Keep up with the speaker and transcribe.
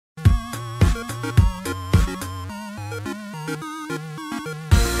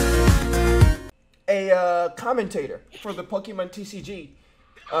commentator for the Pokemon TCG.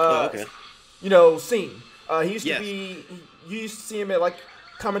 Okay. Scene. He used to be. You used to see him at like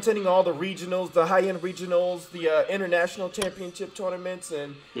commentating all the regionals, the high-end regionals, the international championship tournaments,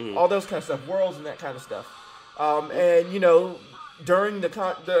 and all those kind of stuff, worlds and that kind of stuff. And during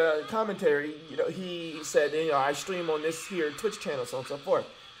the commentary, he said, I stream on this here Twitch channel, so on and so forth.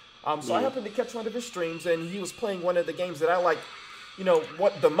 So I happened to catch one of his streams, and he was playing one of the games that I like,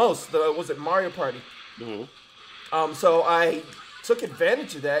 what the most. Was it Mario Party? So I took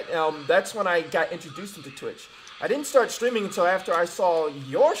advantage of that. That's when I got introduced into Twitch. I didn't start streaming until after I saw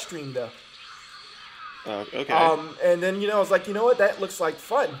your stream, though. Okay. And then, I was like, you know what? That looks like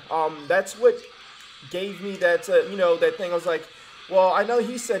fun. That's what gave me that, that thing. I was like, well, I know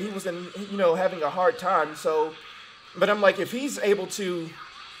he said he was having a hard time. So, but I'm like, if he's able to,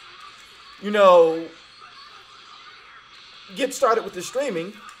 get started with the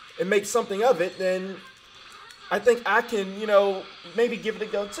streaming and make something of it, then I think I can, maybe give it a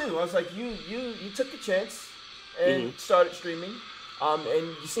go too. I was like, you took the chance and started streaming, and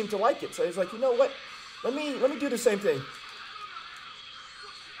you seem to like it. So he's like, you know what? Let me do the same thing.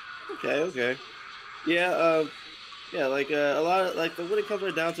 Okay. Yeah. Like a lot of when it comes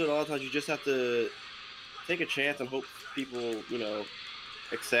right down to it, a lot of times you just have to take a chance and hope people,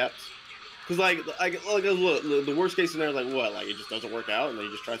 accept. Because look, the worst case scenario, it just doesn't work out, and then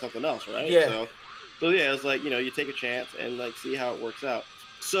you just try something else, right? Yeah. So yeah, it's like, you take a chance and see how it works out.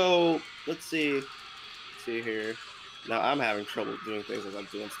 So let's see here. Now I'm having trouble doing things as I'm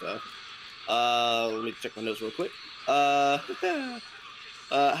doing stuff. Let me check my notes real quick. How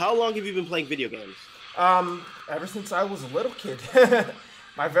long have you been playing video games? Ever since I was a little kid.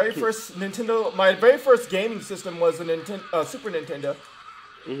 My very first gaming system was a Super Nintendo.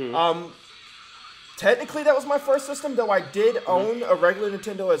 Technically, that was my first system, though I did own a regular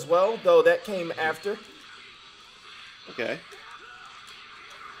Nintendo as well, though that came after. Okay.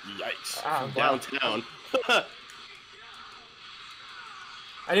 Yikes. Wow. Downtown.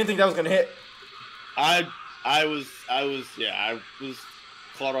 I didn't think that was gonna hit. I was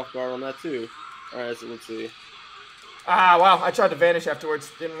caught off guard on that too. All right, so let's see. Wow, I tried to vanish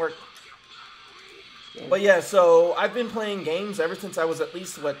afterwards. Didn't work. Yeah. But yeah, so I've been playing games ever since I was at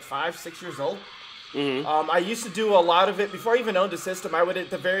least, 5, 6 years old. I used to do a lot of it. Before I even owned a system, I would at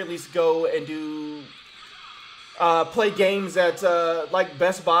the very least go and do play games at like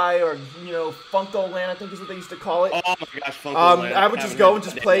Best Buy or Funko Land, I think is what they used to call it. Oh my gosh, Funko Land! I would just go and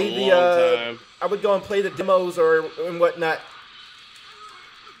just play I would go and play the demos and whatnot,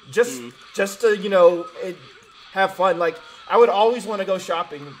 just to have fun. Like I would always want to go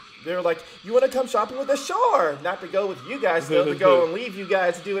shopping. They were like, "You want to come shopping with us?" Sure. Not to go with you guys though, to go and leave you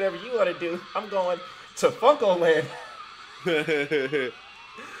guys to do whatever you want to do. I'm going to Funko Land.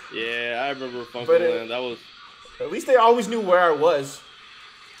 Yeah, I remember Funko Land. That was. At least they always knew where I was.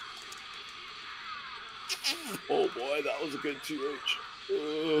 Oh boy, that was a good TH.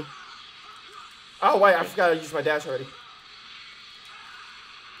 Oh wait, I forgot I used my dash already.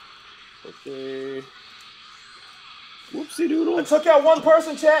 Okay. Whoopsie doodle. I took out one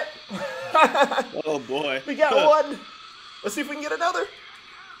person, chat. Oh boy. We got one. Let's see if we can get another.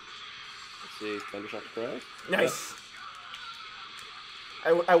 Let's see. Thundershock Surprise. Nice.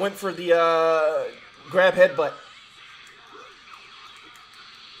 Yep. I went for the grab headbutt.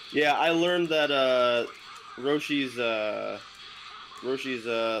 Yeah, I learned that Roshi's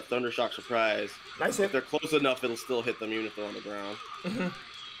Thundershock Surprise. Nice hit. If they're close enough, it'll still hit them even if they're on the ground.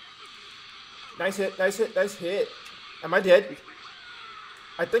 Nice hit. Nice hit. Nice hit. Am I dead?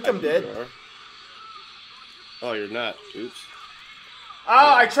 I think I'm dead. Oh, you're not. Oops.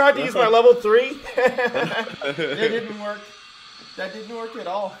 Oh, I tried to use my level 3. It didn't work. That didn't work at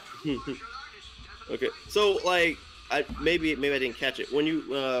all. Okay, so maybe I didn't catch it. When you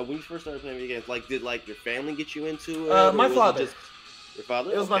first started playing video games, did your family get you into it? My father. Your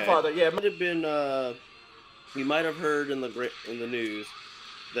father? It was my father. Yeah. It might have been. You might have heard in the news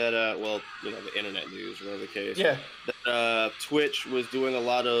that the internet news, whatever the case. Yeah. That Twitch was doing a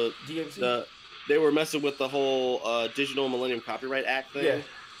lot of DMC. They were messing with the whole Digital Millennium Copyright Act thing. Yeah.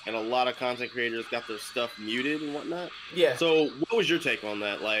 And a lot of content creators got their stuff muted and whatnot. Yeah. So what was your take on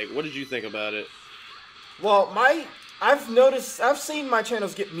that? What did you think about it? Well, I've seen my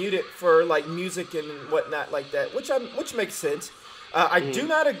channels get muted for music and whatnot like that, which makes sense. I do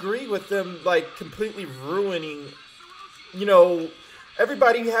not agree with them completely ruining,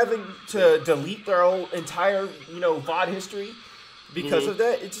 everybody having to delete their whole entire VOD history because of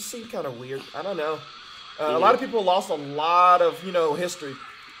that. It just seemed kind of weird. I don't know. A lot of people lost a lot of history.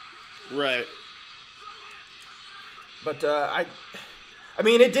 Right. But I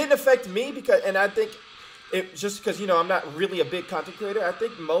mean, it didn't affect me and I think it just because I'm not really a big content creator. I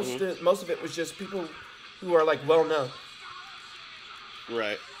think most of it was just people who are like well known.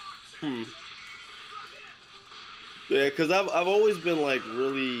 Right. Yeah, because I've always been like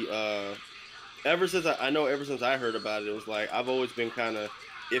really ever since I heard about it, it was like I've always been kind of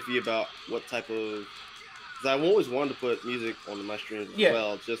iffy about what type of, because I've always wanted to put music on my streams as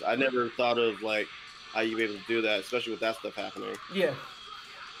well. It's just I never thought of like how you be able to do that, especially with that stuff happening. Yeah.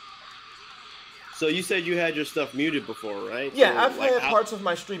 So you said you had your stuff muted before, right? Yeah, so, I've like, had parts of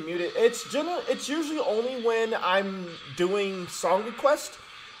my stream muted. It's usually only when I'm doing song requests.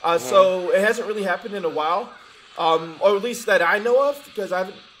 So it hasn't really happened in a while, or at least that I know of, because I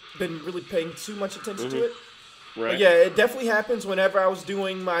haven't been really paying too much attention to it. Right. But yeah, it definitely happens whenever I was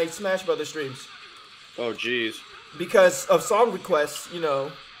doing my Smash Brothers streams. Oh, jeez. Because of song requests,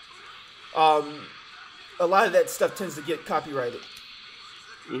 a lot of that stuff tends to get copyrighted.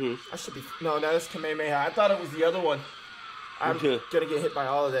 I should be... No, that's Kamehameha. I thought it was the other one. I'm going to get hit by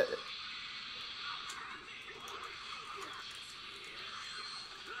all of that.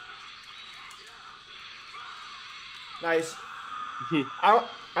 Nice. I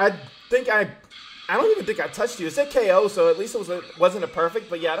don't even think I touched you. It said KO, so at least wasn't a perfect.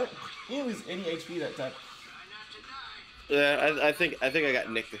 But yeah, you didn't lose any HP that time. Yeah, I think I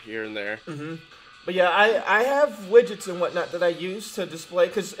got nicked here and there. But yeah, I have widgets and whatnot that I use to display,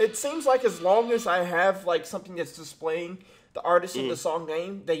 because it seems like as long as I have like something that's displaying the artist and the song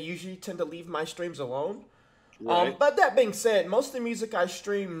name, they usually tend to leave my streams alone. Right. But that being said, most of the music I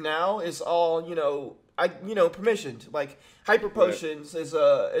stream now is all permissioned. Like Hyper Potions is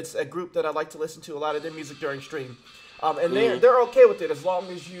it's a group that I like to listen to a lot of their music during stream, and they're okay with it as long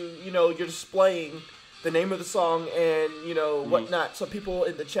as you're displaying the name of the song and whatnot, so people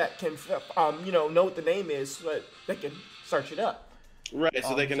in the chat can know what the name is, so that they can search it up. Right,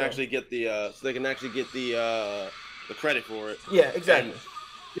 so they can actually get the credit for it. Yeah, exactly.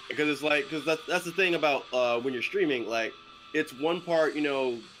 Because it's like, that's the thing about when you're streaming, like it's one part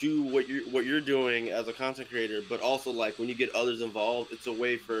do what you're doing as a content creator, but also like when you get others involved, it's a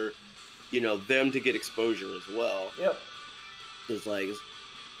way for them to get exposure as well. Yep. It's like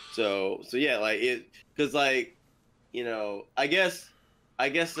so yeah, like it, because like I guess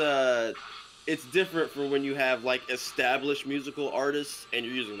it's different for when you have like established musical artists and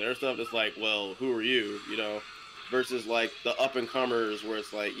you're using their stuff. It's like, well, who are you, versus like the up and comers where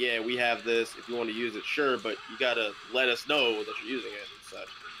it's like, yeah, we have this, if you want to use it, sure, but you gotta let us know that you're using it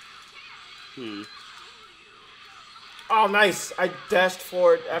and such. Oh, nice. I dashed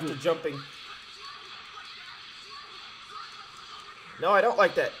forward after jumping. No, I don't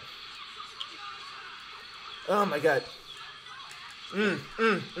like that. Oh my god. I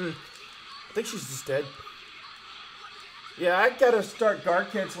think she's just dead. Yeah, I gotta start guard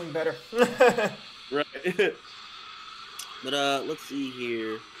canceling better. Right. But let's see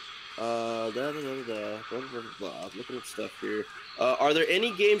here. Looking at stuff here. Are there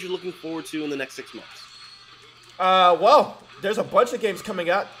any games you're looking forward to in the next 6 months? Well, there's a bunch of games coming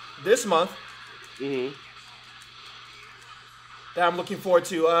out this month. That I'm looking forward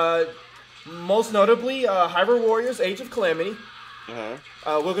to. Most notably, Hyrule Warriors: Age of Calamity. We're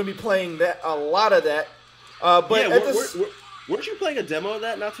gonna be playing a lot of that. But yeah, weren't you playing a demo of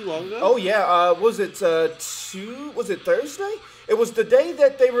that not too long ago? Oh yeah. Was it Thursday? It was the day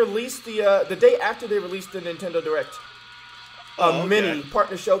that they released the day after they released the Nintendo Direct. Mini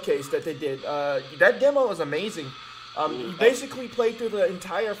partner showcase that they did. That demo was amazing. You basically played through the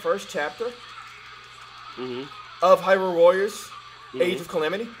entire first chapter of Hyrule Warriors: Age of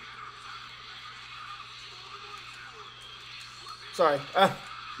Calamity. Sorry. No,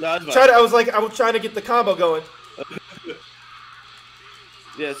 that's fine. I was trying to get the combo going.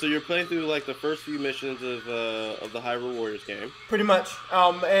 Yeah, so you're playing through like the first few missions of the Hyrule Warriors game. Pretty much.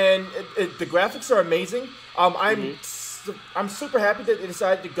 And the graphics are amazing. I'm super happy that they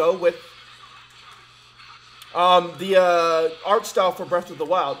decided to go with the art style for Breath of the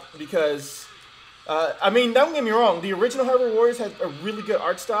Wild, because don't get me wrong, the original Hyrule Warriors had a really good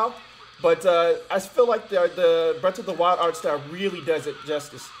art style, but I feel like the Breath of the Wild art style really does it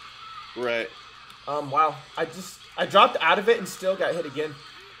justice. Right. Wow. I dropped out of it and still got hit again.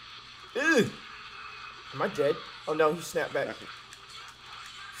 Ugh. Am I dead? Oh no, he snapped back. Okay.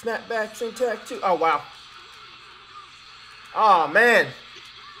 Snap back, syntax too. Oh wow. Oh man.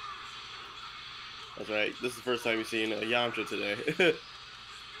 That's right. This is the first time you've seen Yamcha today.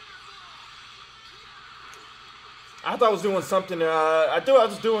 I thought I was doing something. I thought I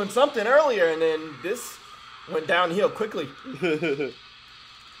was doing something earlier, and then this went downhill quickly.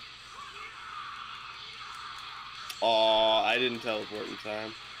 Aw, I didn't teleport in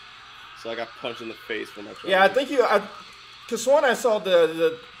time. So I got punched in the face for my troubles. Yeah, I think because when I saw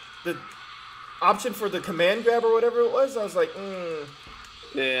the option for the command grab or whatever it was, I was like,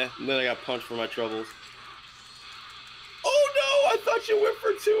 Yeah, and then I got punched for my troubles. Oh no! I thought you went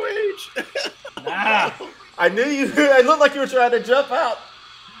for 2H. Nah, I knew you. I looked like you were trying to jump out.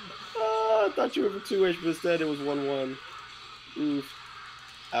 I thought you went for 2H, but instead it was 1-1. Oof.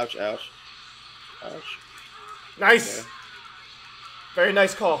 Ouch! Ouch! Ouch! Nice. Okay. Very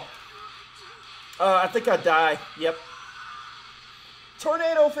nice call. I think I die. Yep.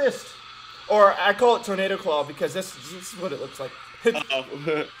 Tornado fist, or I call it tornado claw because this is what it looks like.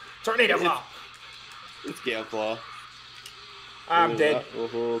 Tornado claw. It's Gale Claw. I'm dead.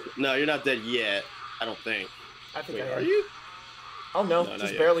 No, you're not dead yet. I don't think. I think Wait, I am. are you? Oh no, No,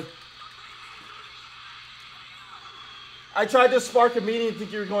 just not barely. I tried to spark a meeting.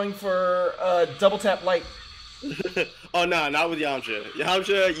 Think you were going for double tap light. Oh no, not with Yamcha.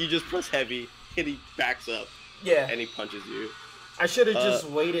 Yamcha, you just press heavy, and he backs up. Yeah. And he punches you. I should have just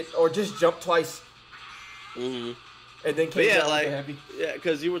waited or just jumped twice. Mm-hmm. And then came down with the heavy. Yeah,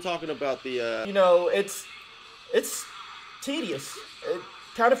 because you were talking about the. You know, it's tedious. It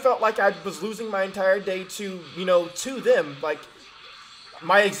kind of felt like I was losing my entire day to them. Like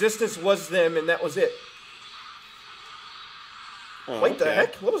my existence was them, and that was it. Oh, Wait, the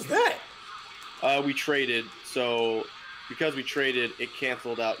heck? What was that? We traded, so because we traded, it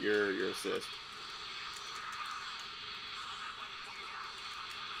canceled out your assist.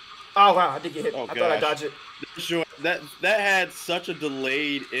 Oh wow, I did get hit. Oh, I thought I dodged it. Sure, that had such a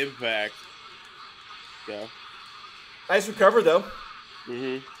delayed impact. Go. Nice recover though.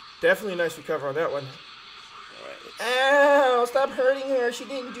 Mhm. Definitely a nice recover on that one. All right. Ow! Stop hurting her. She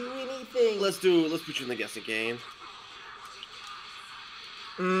didn't do anything. Let's put you in the guessing game.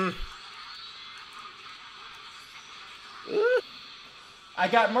 I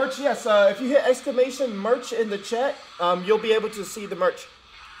got merch. Yes. If you hit exclamation merch in the chat, you'll be able to see the merch.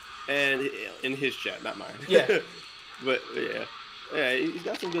 And in his chat, not mine. Yeah. But yeah, he's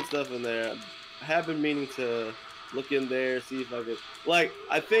got some good stuff in there. I have been meaning to look in there, see if I could. Like,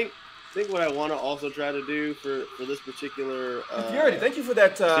 I think what I want to also try to do for this particular Fury, thank you for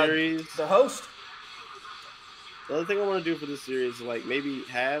that series. The host. The other thing I want to do for this series is like maybe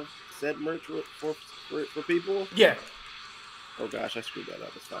have said merch for people. Yeah. Oh gosh, I screwed that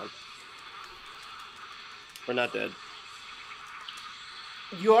up. It's fine. We're not dead.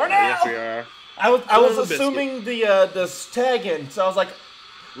 You are now. Yes, we are. I was assuming the tag in, so I was like,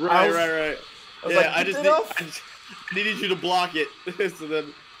 right. Yeah, I just needed you to block it, so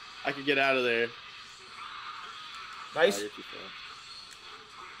then I could get out of there. Nice. Oh, you're too far.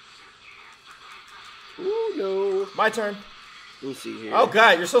 Ooh, no. My turn. We'll see here. Oh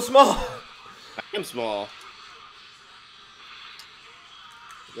god, you're so small. I am small.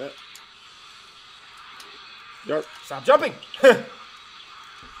 That. Yarp. Stop jumping.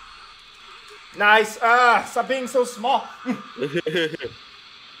 Nice. Stop being so small.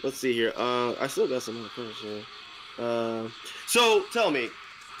 Let's see here. I still got some other questions here. So tell me,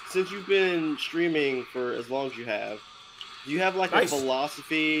 since you've been streaming for as long as you have, do you have like a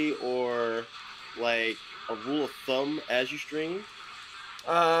philosophy or like a rule of thumb as you stream?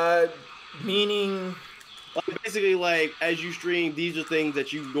 Meaning, like basically, like as you stream, these are things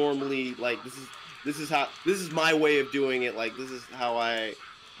that you normally like. This is my way of doing it. Like this is how I,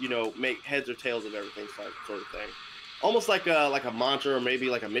 make heads or tails of everything, sort of thing. Almost like a mantra or maybe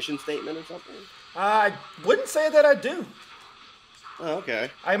like a mission statement or something. I wouldn't say that I do. Oh, okay.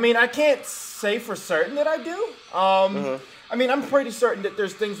 I mean, I can't say for certain that I do. I mean, I'm pretty certain that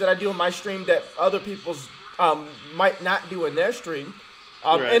there's things that I do in my stream that other people's might not do in their stream.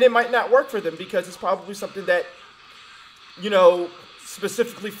 Right. And it might not work for them because it's probably something that,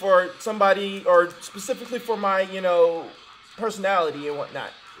 specifically for somebody or specifically for my, personality and whatnot.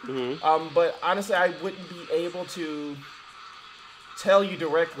 Mm-hmm. But honestly, I wouldn't be able to tell you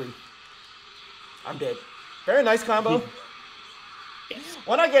directly. I'm dead. Very nice combo.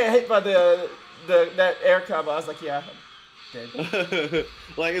 When I get hit by that air combo, I was like, yeah, I'm dead.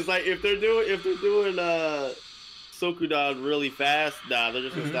 Like it's like if they're doing Sokudan really fast, nah, they're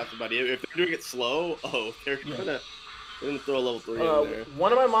just gonna stop somebody. If they're doing it slow, they're gonna throw a level 3 in there.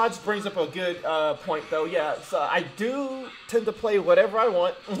 One of my mods brings up a good point though. Yeah, so I do tend to play whatever I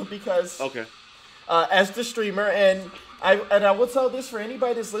want because as the streamer, and I will tell this for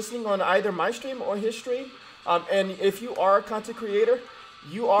anybody that's listening on either my stream or his stream. And if you are a content creator,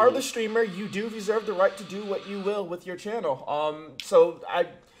 you are the streamer. You do reserve the right to do what you will with your channel.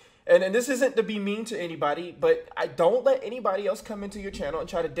 And this isn't to be mean to anybody, but I don't let anybody else come into your channel and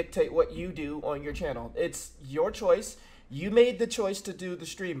try to dictate what you do on your channel. It's your choice. You made the choice to do the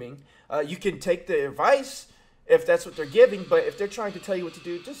streaming. You can take the advice if that's what they're giving, but if they're trying to tell you what to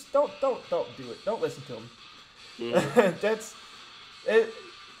do, just don't do it. Don't listen to them. Mm-hmm. That's it.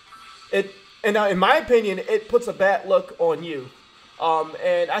 And in my opinion, it puts a bad look on you.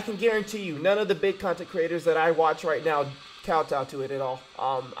 And I can guarantee you, none of the big content creators that I watch right now kowtow to it at all.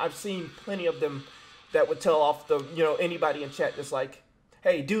 I've seen plenty of them that would tell off anybody in chat just like,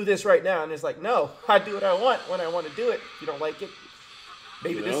 hey, do this right now. And it's like, no, I do what I want when I want to do it. If you don't like it,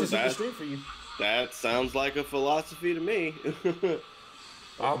 maybe this isn't the stream for you. That sounds like a philosophy to me.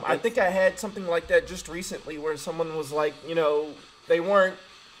 I think I had something like that just recently where someone was like, they weren't,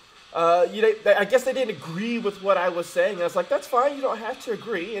 I guess they didn't agree with what I was saying. I was like, that's fine. You don't have to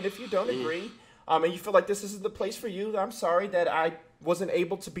agree. And if you don't agree, and you feel like this isn't the place for you, I'm sorry that I wasn't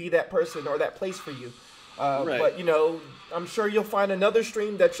able to be that person or that place for you. Right. But, I'm sure you'll find another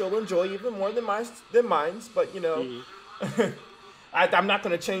stream that you'll enjoy even more than mine. But, I'm not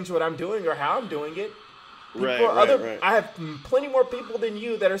going to change what I'm doing or how I'm doing it. Right. I have plenty more people than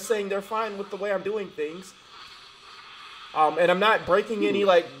you that are saying they're fine with the way I'm doing things. And I'm not breaking any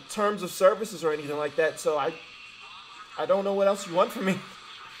terms of services or anything like that. So I don't know what else you want from me.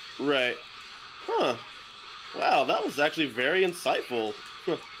 Right. Huh. Wow, that was actually very insightful.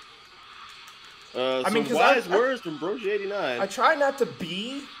 Some wise words from Brogy89. I try not to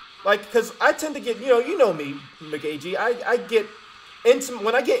be because I tend to get, you know me, McAgee. I get into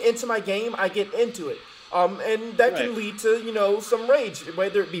when I get into my game, I get into it. And that can lead to some rage,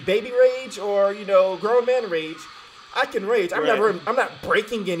 whether it be baby rage or grown man rage. I can rage. I'm not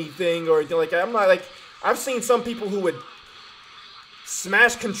breaking anything or anything like that. I'm not I've seen some people who would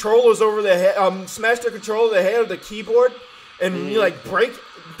smash controllers over the head, smash their controller over the head of the keyboard, and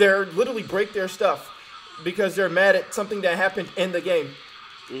literally break their stuff because they're mad at something that happened in the game.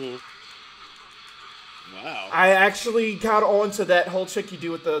 Wow. I actually got onto that whole trick you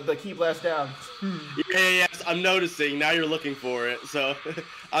do with the key blast down. Yes, I'm noticing. Now you're looking for it. So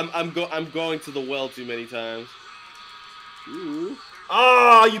I'm going to the well too many times. Ooh.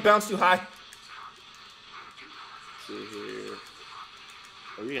 Oh, you bounced too high. Let's see here.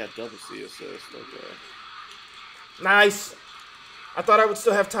 Oh, you had double C assist. Okay. Nice. I thought I would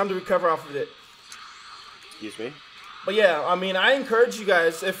still have time to recover off of it. Excuse me? But yeah, I encourage you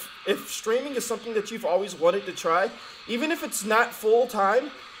guys, if streaming is something that you've always wanted to try, even if it's not full time,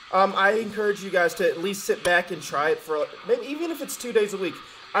 I encourage you guys to at least sit back and try it for maybe even if it's 2 days a week.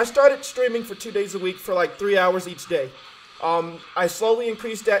 I started streaming for 2 days a week for 3 hours each day. I slowly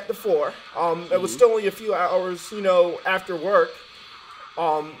increased that to 4. It was still only a few hours, after work,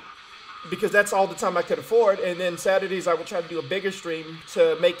 because that's all the time I could afford. And then Saturdays I would try to do a bigger stream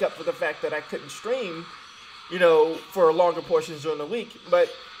to make up for the fact that I couldn't stream, for longer portions during the week.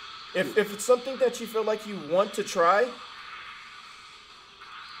 But if it's something that you feel like you want to try,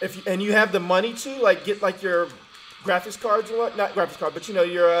 and you have the money to get your graphics cards and what, not graphics card, but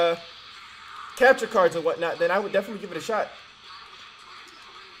your capture cards and whatnot, then I would definitely give it a shot.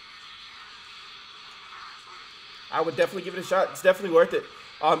 I would definitely give it a shot. It's definitely worth it.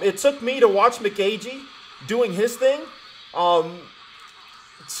 It took me to watch McAgee doing his thing,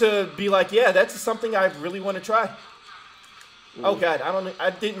 to be like, yeah, that's something I really want to try. Oh God, I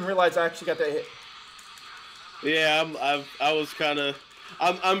didn't realize I actually got that hit. Yeah,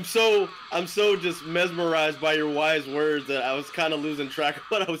 I'm so just mesmerized by your wise words that I was kind of losing track of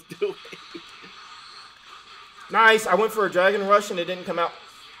what I was doing. Nice. I went for a dragon rush and it didn't come out.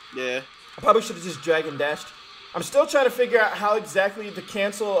 Yeah. I probably should have just dragon dashed. I'm still trying to figure out how exactly to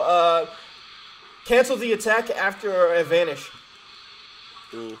cancel the attack after a vanish.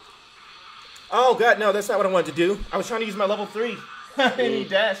 Oh God, no, that's not what I wanted to do. I was trying to use my level 3 and he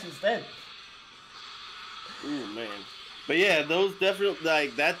dashed instead. Ooh, man. But yeah, those definitely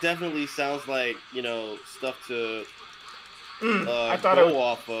that definitely sounds like stuff to go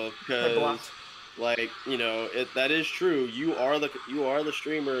off of, because that is true. You are the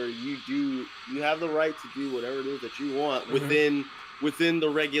streamer. You have the right to do whatever it is that you want within the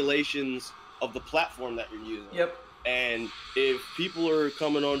regulations of the platform that you're using. Yep. And if people are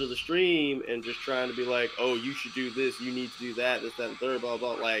coming onto the stream and just trying to be like, oh, you should do this, you need to do that, this, that, and third, blah,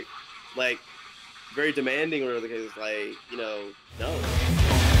 blah, like very demanding or the case, no.